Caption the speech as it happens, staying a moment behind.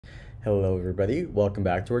Hello everybody, welcome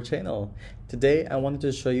back to our channel. Today I wanted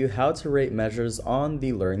to show you how to rate measures on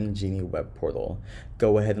the Learning Genie web portal.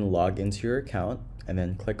 Go ahead and log into your account and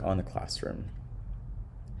then click on the classroom.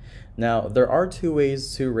 Now there are two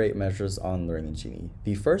ways to rate measures on Learning Genie.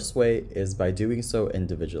 The first way is by doing so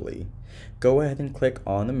individually. Go ahead and click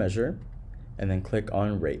on the measure and then click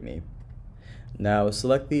on Rate Me. Now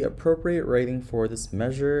select the appropriate rating for this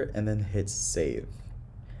measure and then hit Save.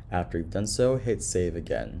 After you've done so, hit Save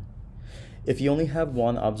again. If you only have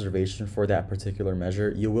one observation for that particular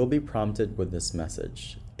measure, you will be prompted with this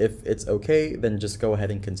message. If it's okay, then just go ahead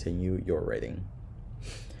and continue your rating.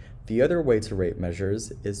 The other way to rate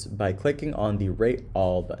measures is by clicking on the Rate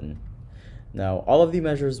All button. Now, all of the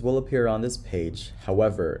measures will appear on this page.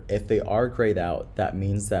 However, if they are grayed out, that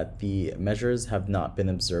means that the measures have not been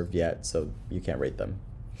observed yet, so you can't rate them.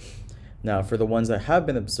 Now, for the ones that have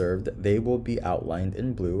been observed, they will be outlined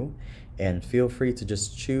in blue, and feel free to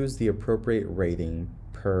just choose the appropriate rating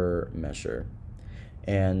per measure.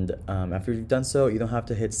 And after you've done so, you don't have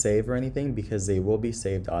to hit save or anything because they will be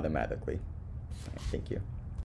saved automatically. All right, thank you.